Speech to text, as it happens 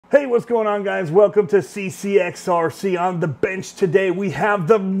Hey, what's going on, guys? Welcome to CCxRC. On the bench today, we have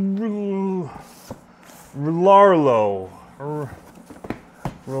the Rlaarlo.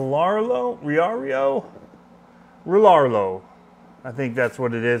 Rlaarlo. I think that's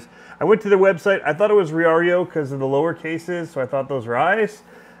what it is. I went to their website. I thought it was Rlaarlo because of the lower cases, so I thought those were I's,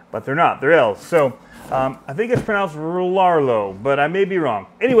 but they're not. They're L's. So I think it's pronounced Rlaarlo, but I may be wrong.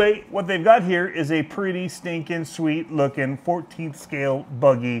 Anyway, what they've got here is a pretty stinking sweet looking 14th scale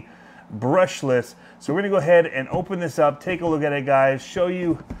Buggy brushless. So we're gonna go ahead and open this up, take a look at it, guys, show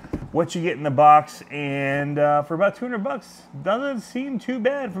you what you get in the box, and for about 200 bucks, doesn't seem too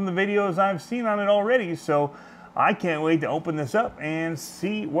bad from the videos I've seen on it already. So I can't wait to open this up and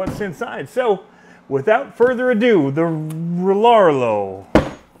see what's inside. So without further ado, the Rlaarlo.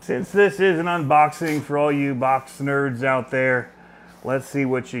 Since this is an unboxing for all you box nerds out there, let's see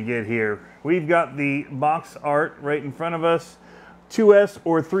what you get here. We've got the box art right in front of us. 2S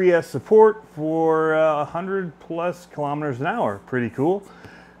or 3S support for 100 plus kilometers an hour. Pretty cool.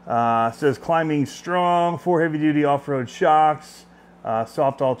 Says climbing strong, 4 heavy duty off-road shocks,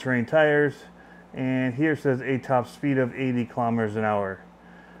 soft all-terrain tires, and here says a top speed of 80 kilometers an hour.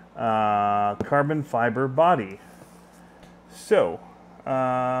 Carbon fiber body. So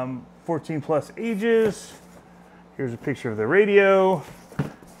 14 plus ages. Here's a picture of the radio.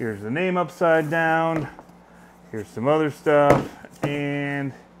 Here's the name upside down. Here's some other stuff,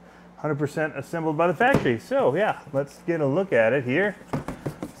 and 100% assembled by the factory. So yeah, let's get a look at it here.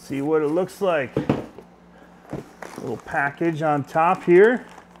 See what it looks like. Little package on top here,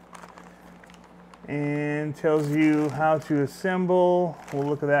 and tells you how to assemble. We'll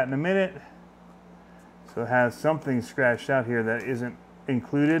look at that in a minute. So it has something scratched out here that isn't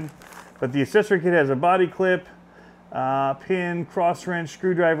included, but the accessory kit has a body clip, pin, cross wrench,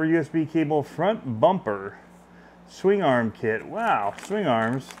 screwdriver, USB cable, front bumper, swing arm kit. Wow, swing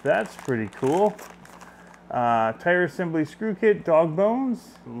arms, that's pretty cool. Tire assembly screw kit, dog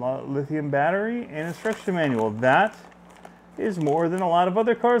bones, lithium battery, and instruction manual. That is more than a lot of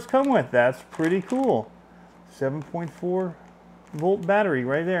other cars come with. That's pretty cool. 7.4 volt battery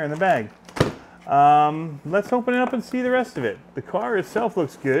right there in the bag. Let's open it up and see the rest of it. The car itself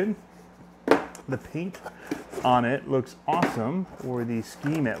looks good. The paint on it looks awesome, or the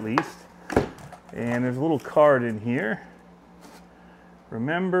scheme at least. And there's a little card in here.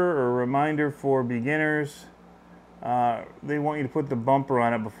 Remember, or reminder for beginners, they want you to put the bumper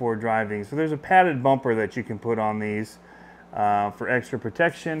on it before driving. So there's a padded bumper that you can put on these for extra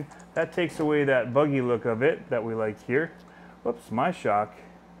protection. That takes away that buggy look of it that we like here. Whoops, my shock.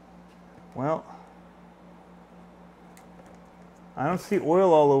 Well, I don't see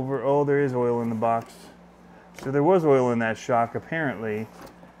oil all over. Oh, there is oil in the box. So there was oil in that shock apparently,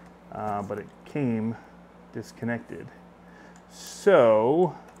 but it came disconnected.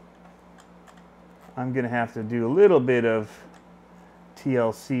 So I'm gonna have to do a little bit of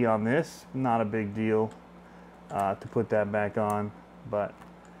TLC on this. Not a big deal to put that back on, but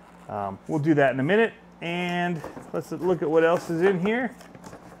we'll do that in a minute. And let's look at what else is in here.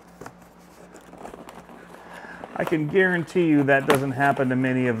 I can guarantee you that doesn't happen to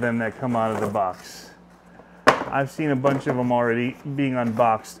many of them that come out of the box. I've seen a bunch of them already being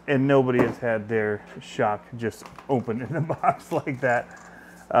unboxed, and nobody has had their shock just open in the box like that.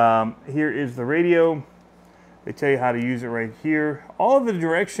 Here is the radio. They tell you how to use it right here. All of the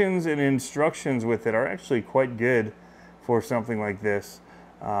directions and instructions with it are actually quite good for something like this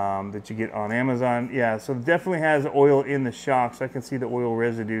that you get on Amazon. Yeah, so it definitely has oil in the shocks. I can see the oil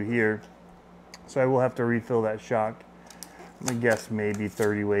residue here. So I will have to refill that shock. I guess maybe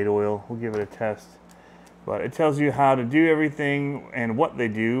 30 weight oil. We'll give it a test. But it tells you how to do everything and what they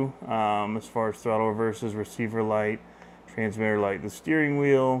do as far as throttle reverses, receiver light, transmitter light, the steering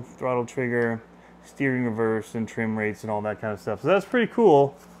wheel, throttle trigger, steering reverse, and trim rates and all that kind of stuff. So that's pretty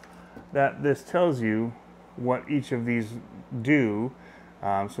cool that this tells you what each of these do.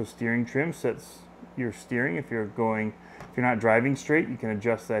 So steering trim sets your steering. If you're not driving straight, you can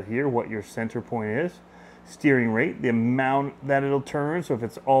adjust that here, what your center point is. Steering rate, the amount that it'll turn. So if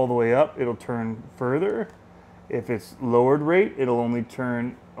it's all the way up, it'll turn further. If it's lowered rate, it'll only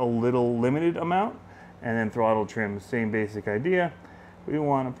turn a little limited amount. And then throttle trim, same basic idea. We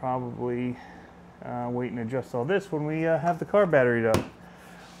want to probably wait and adjust all this when we have the car batteried up.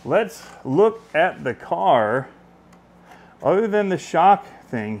 Let's look at the car. Other than the shock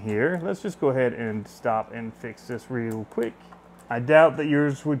thing here, let's just go ahead and stop and fix this real quick. I doubt that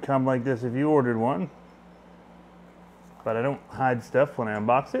yours would come like this if you ordered one, but I don't hide stuff when I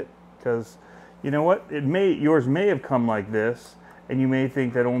unbox it, because you know what, yours may have come like this, and you may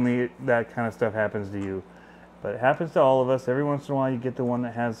think that only that kind of stuff happens to you. But it happens to all of us. Every once in a while you get the one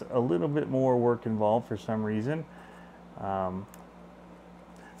that has a little bit more work involved for some reason. But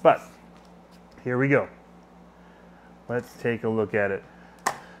here we go. Let's take a look at it.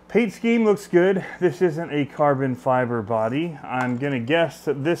 Paint scheme looks good. This isn't a carbon fiber body. I'm going to guess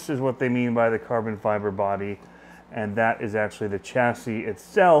that this is what they mean by the carbon fiber body, and that is actually the chassis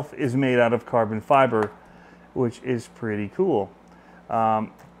itself is made out of carbon fiber, which is pretty cool.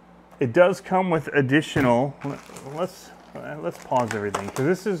 It does come with additional. Let's pause everything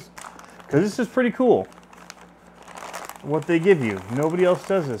because this is pretty cool. What they give you, nobody else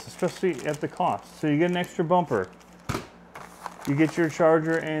does this, especially at the cost. So you get an extra bumper. You get your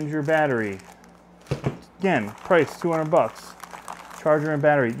charger and your battery. Again, price $200. Charger and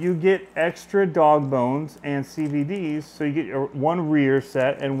battery. You get extra dog bones and CVDs, so you get your one rear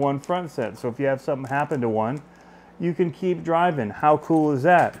set and one front set. So if you have something happen to one, you can keep driving. How cool is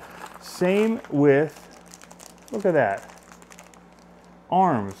that? Same with, look at that,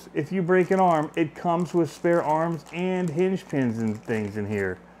 arms. If you break an arm, it comes with spare arms and hinge pins and things in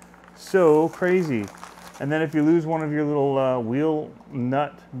here. So crazy. And then if you lose one of your little wheel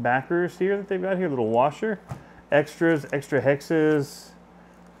nut backers here that they've got here, little washer, extras, extra hexes.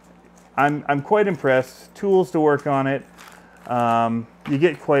 I'm quite impressed. Tools to work on it. You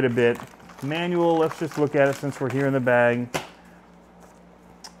get quite a bit. Manual, let's just look at it since we're here in the bag.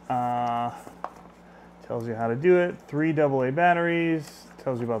 Tells you how to do it. 3 AA batteries.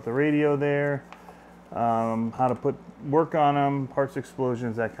 Tells you about the radio there. How to work on them, parts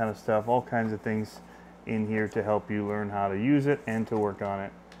explosions, that kind of stuff. All kinds of things in here to help you learn how to use it and to work on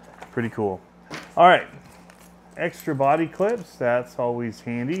it. Pretty cool. All right, extra body clips. That's always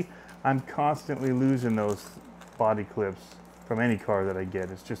handy. I'm constantly losing those body clips from any car that I get.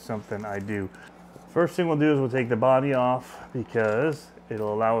 It's just something I do. First thing we'll do is we'll take the body off because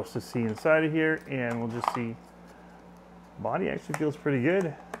it'll allow us to see inside of here, and we'll just see. Body actually feels pretty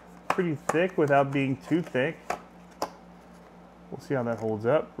good. Pretty thick without being too thick. We'll see how that holds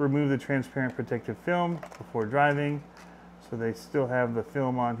up. Remove the transparent protective film before driving. So they still have the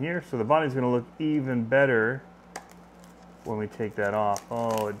film on here. So the body's going to look even better when we take that off.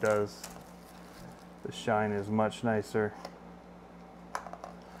 Oh, it does. The shine is much nicer.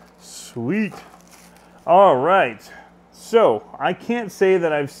 Sweet. All right. So I can't say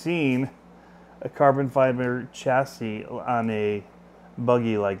that I've seen a carbon fiber chassis on a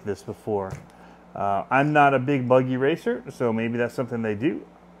buggy like this before. I'm not a big buggy racer, so maybe that's something they do.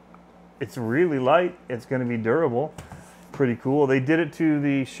 It's really light. It's going to be durable. Pretty cool. They did it to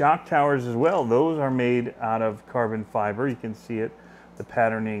the shock towers as well. Those are made out of carbon fiber. You can see it, the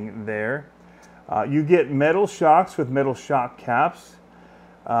patterning there. You get metal shocks with metal shock caps,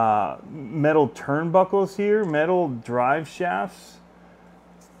 metal turnbuckles here, metal drive shafts.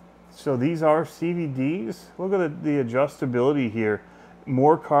 So these are CVDs. Look at the adjustability here.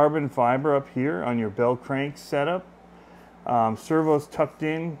 More carbon fiber up here on your bell crank setup. Servos tucked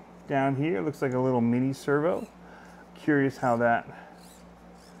in down here. Looks like a little mini servo. Curious how that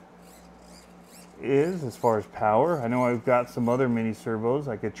is as far as power. I know I've got some other mini servos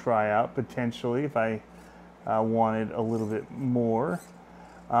I could try out potentially if I wanted a little bit more.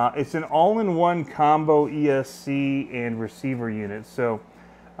 It's an all-in-one combo ESC and receiver unit. So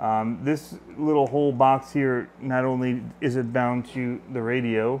this little whole box here, not only is it bound to the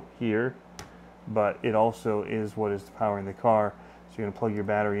radio here, but it also is what is powering the car. So you're going to plug your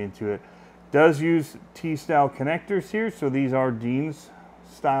battery into it. Does use T-style connectors here, so these are Dean's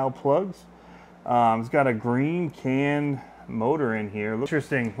style plugs. It's got a green can motor in here.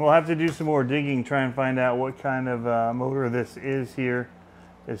 Interesting. We'll have to do some more digging, try and find out what kind of motor this is here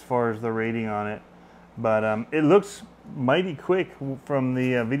as far as the rating on it. But it looks mighty quick from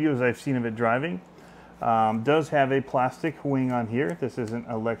the videos I've seen of it driving. Does have a plastic wing on here. This isn't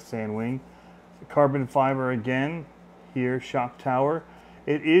a Lexan wing. Carbon fiber again here, shock tower.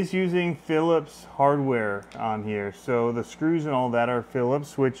 It is using Phillips hardware on here. So the screws and all that are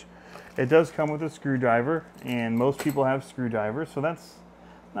Phillips, which it does come with a screwdriver, and most people have screwdrivers, so that's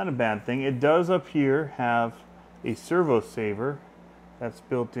not a bad thing. It does up here have a servo saver that's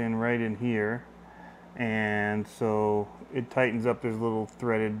built in right in here. And so it tightens up. There's a little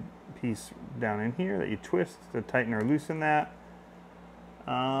threaded piece down in here that you twist to tighten or loosen that.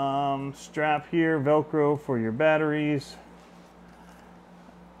 Strap here, Velcro for your batteries.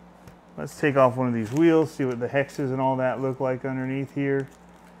 Let's take off one of these wheels, see what the hexes and all that look like underneath here.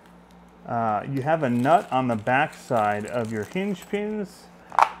 You have a nut on the back side of your hinge pins.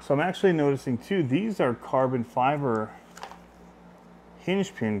 So I'm actually noticing too, these are carbon fiber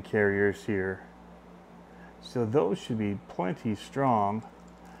hinge pin carriers here. So those should be plenty strong.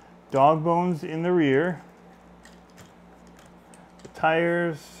 Dog bones in the rear.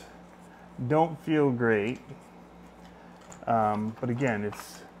 tires don't feel great, but again,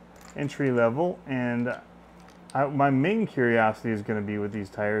 it's entry level, and my main curiosity is going to be with these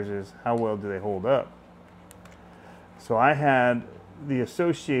tires is how well do they hold up. So I had the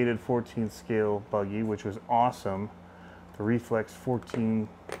associated 14th scale Buggy, which was awesome. The Reflex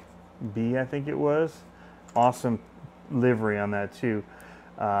 14B, I think it was. Awesome livery on that too.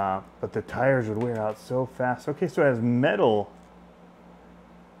 But the tires would wear out so fast. Okay, so it has metal.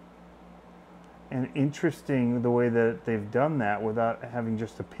 And interesting the way that they've done that without having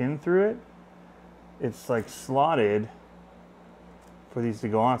just a pin through it. It's like slotted for these to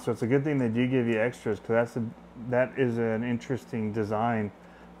go on. So it's a good thing they do give you extras, because that is an interesting design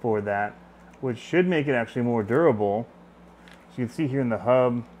for that, which should make it actually more durable. So you can see here in the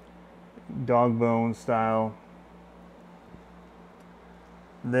hub, dog bone style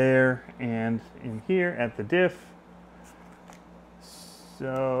there, and in here at the diff.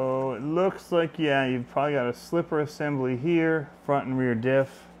 So it looks like, yeah, you've probably got a slipper assembly here, front and rear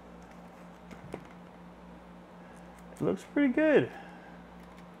diff. It looks pretty good.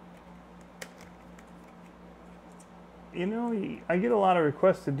 You know, I get a lot of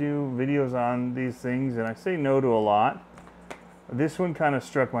requests to do videos on these things, and I say no to a lot. This one kind of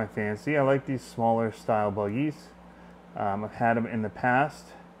struck my fancy. I like these smaller style buggies. I've had them in the past,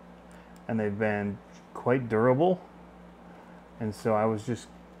 and they've been quite durable. And so I was just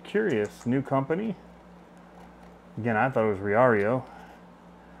curious. New company. Again, I thought it was RLAARLO.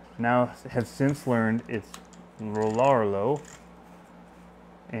 Now have since learned it's Rlaarlo.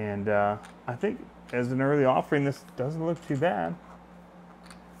 And I think as an early offering, this doesn't look too bad.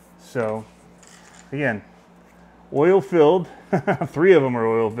 So again, oil filled. 3 of them are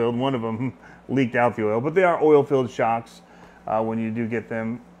oil filled. 1 of them leaked out the oil, but they are oil filled shocks when you do get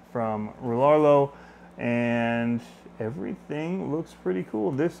them from Rlaarlo. And everything looks pretty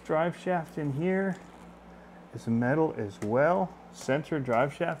cool. This drive shaft in here is metal as well. Center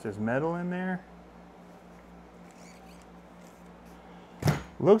drive shaft is metal in there.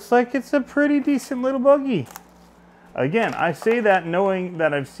 Looks like it's a pretty decent little buggy. Again, I say that knowing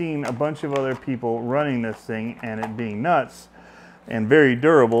that I've seen a bunch of other people running this thing and it being nuts and very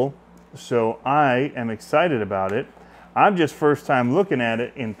durable. So I am excited about it. I'm just first time looking at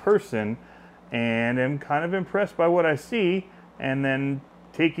it in person, and am kind of impressed by what I see, and then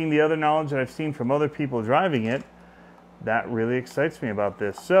taking the other knowledge that I've seen from other people driving it, that really excites me about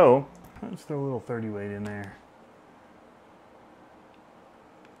this. So let's throw a little 30 weight in there.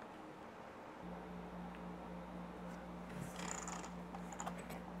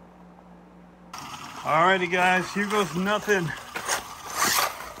 Alrighty guys, here goes nothing.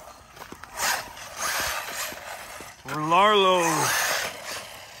 Rlaarlo,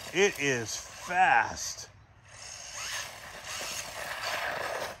 it is fast.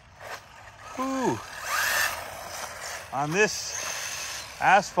 Ooh. On this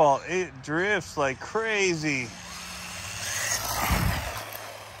asphalt, it drifts like crazy.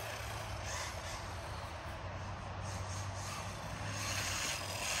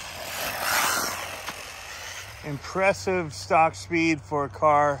 Impressive stock speed for a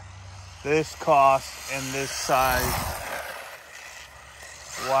car this cost and this size.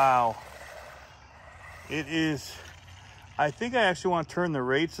 Wow. It is, I think I actually want to turn the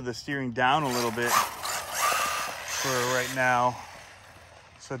rates of the steering down a little bit for right now,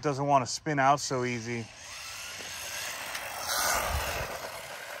 so it doesn't want to spin out so easy.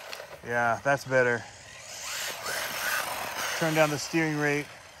 Yeah, that's better. Turn down the steering rate.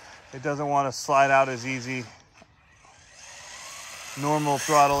 It doesn't want to slide out as easy. Normal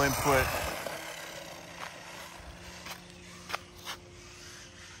throttle input.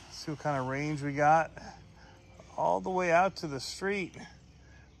 See what kind of range we got. All the way out to the street.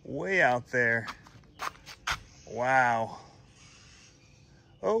 Way out there. Wow.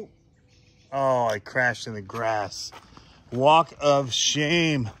 Oh. Oh, I crashed in the grass. Walk of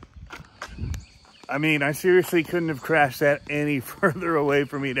shame. I mean, I seriously couldn't have crashed that any further away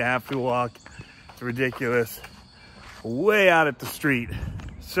for me to have to walk. It's ridiculous. Way out at the street.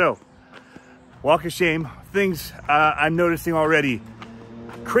 So, walk of shame. Things I'm noticing already.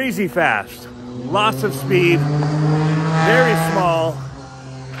 Crazy fast. Lots of speed. Very small.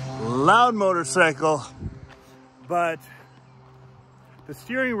 Loud motorcycle. But the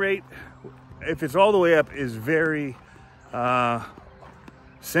steering rate, if it's all the way up, is very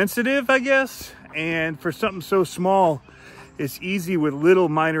sensitive, I guess. And for something so small, it's easy with little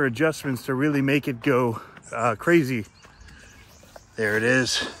minor adjustments to really make it go crazy. There it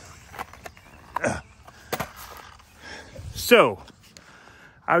is. So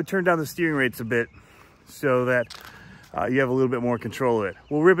I would turn down the steering rates a bit so that you have a little bit more control of it.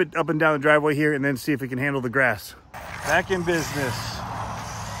 We'll rip it up and down the driveway here and then see if it can handle the grass. Back in business.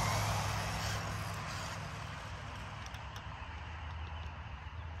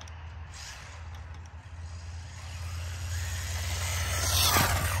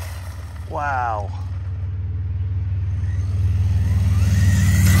 Wow.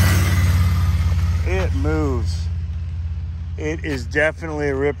 It moves. It is definitely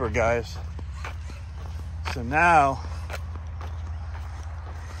a ripper, guys. So now,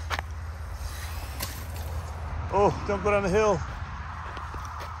 oh, don't go down the hill.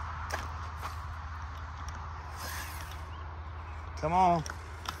 Come on.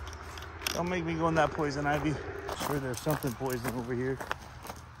 Don't make me go in that poison ivy. I'm sure there's something poison over here.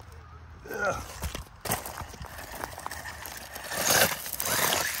 Ugh.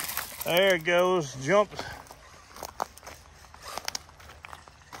 There it goes. Jump.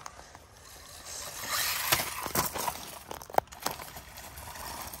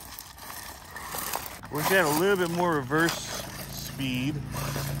 Wish it had a little bit more reverse speed.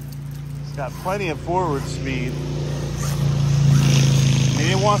 It's got plenty of forward speed. And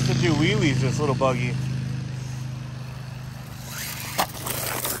it wants to do wheelies, this little buggy.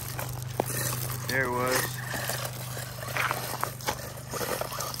 There it was.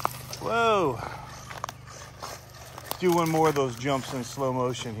 Whoa. Let's do one more of those jumps in slow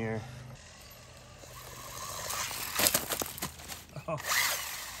motion here. Oh.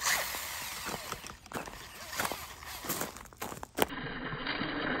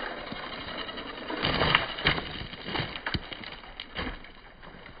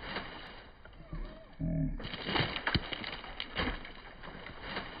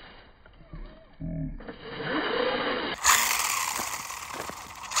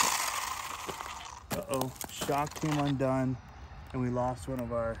 Uh-oh, shock came undone and we lost one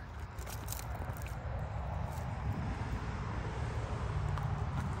of our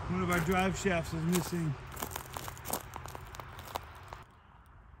drive shafts is missing.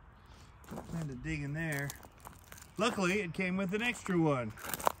 Had to dig in there. Luckily, it came with an extra one.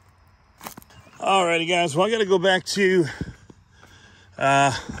 Alrighty, guys. Well, I got to go back to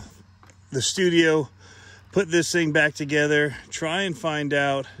the studio, put this thing back together, try and find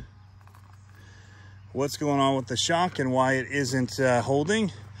out what's going on with the shock and why it isn't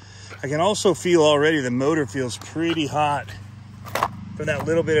holding. I can also feel already the motor feels pretty hot from that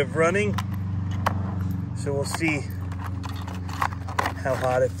little bit of running. So we'll see how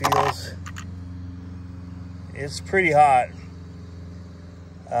hot it feels. It's pretty hot.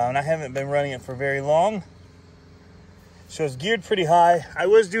 And I haven't been running it for very long. So it's geared pretty high. I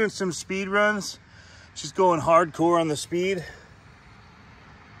was doing some speed runs, just going hardcore on the speed.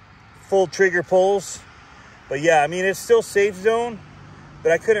 Full trigger pulls. But yeah, I mean, it's still safe zone,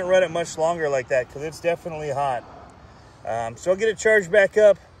 but I couldn't run it much longer like that because it's definitely hot. So I'll get it charged back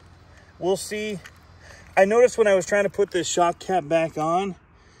up. We'll see. I noticed when I was trying to put this shock cap back on,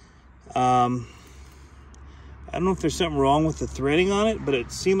 I don't know if there's something wrong with the threading on it, but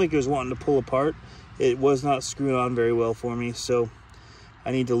it seemed like it was wanting to pull apart. It was not screwing on very well for me, so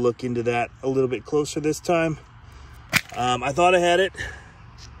I need to look into that a little bit closer this time. I thought I had it.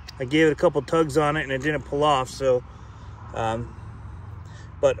 I gave it a couple tugs on it and it didn't pull off, so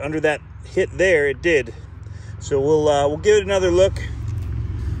but under that hit there, it did. So we'll give it another look,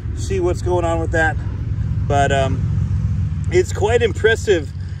 see what's going on with that. But it's quite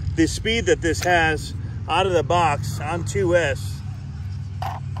impressive, the speed that this has out of the box on 2S.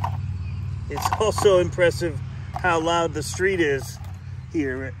 It's also impressive how loud the street is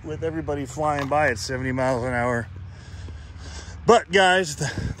here with everybody flying by at 70 miles an hour. But guys,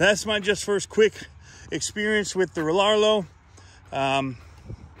 that's my just first quick experience with the RLAARLO.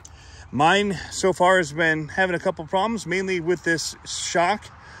 Mine so far has been having a couple problems, mainly with this shock.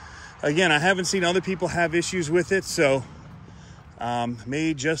 Again, I haven't seen other people have issues with it, so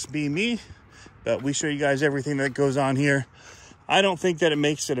may just be me. But we show you guys everything that goes on here. I don't think that it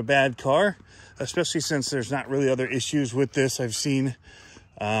makes it a bad car, especially since there's not really other issues with this I've seen.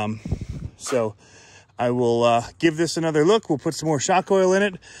 So I will give this another look. We'll put some more shock oil in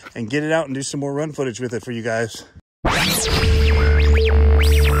it and get it out and do some more run footage with it for you guys.